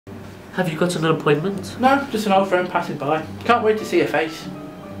Have you got an appointment? No, just an old friend passing by. Can't wait to see her face.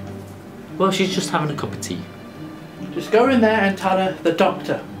 Well, she's just having a cup of tea. Just go in there and tell her the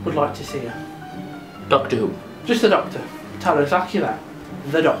doctor would like to see her. Doctor who? Just the doctor. Tell her exactly that.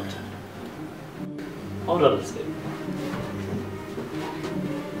 The doctor. Hold on a second.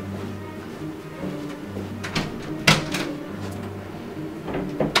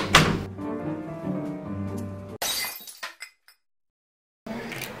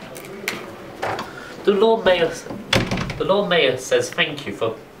 The Lord Mayor says thank you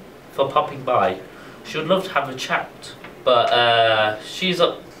for popping by. She would love to have a chat, but she's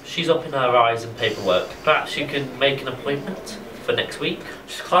up in her eyes and paperwork. Perhaps you can make an appointment for next week.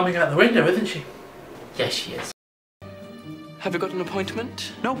 She's climbing out the window, isn't she? Yes, she is. Have you got an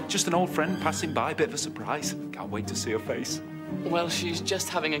appointment? No, just an old friend passing by, bit of a surprise. Can't wait to see her face. Well, she's just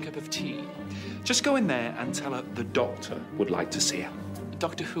having a cup of tea. Just go in there and tell her the doctor would like to see her.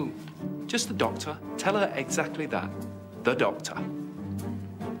 Doctor who? Just the doctor. Tell her exactly that. The doctor.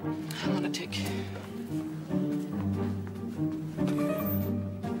 Hang on a tick.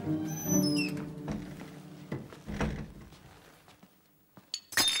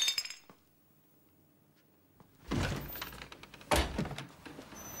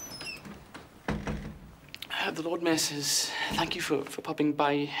 The Lord Mayor says thank you for popping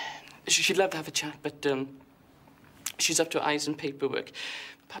by. She'd love to have a chat, but she's up to her eyes in paperwork.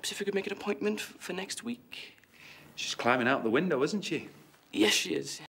 Perhaps if we could make an appointment for next week. She's climbing out the window, isn't she? Yes, she is.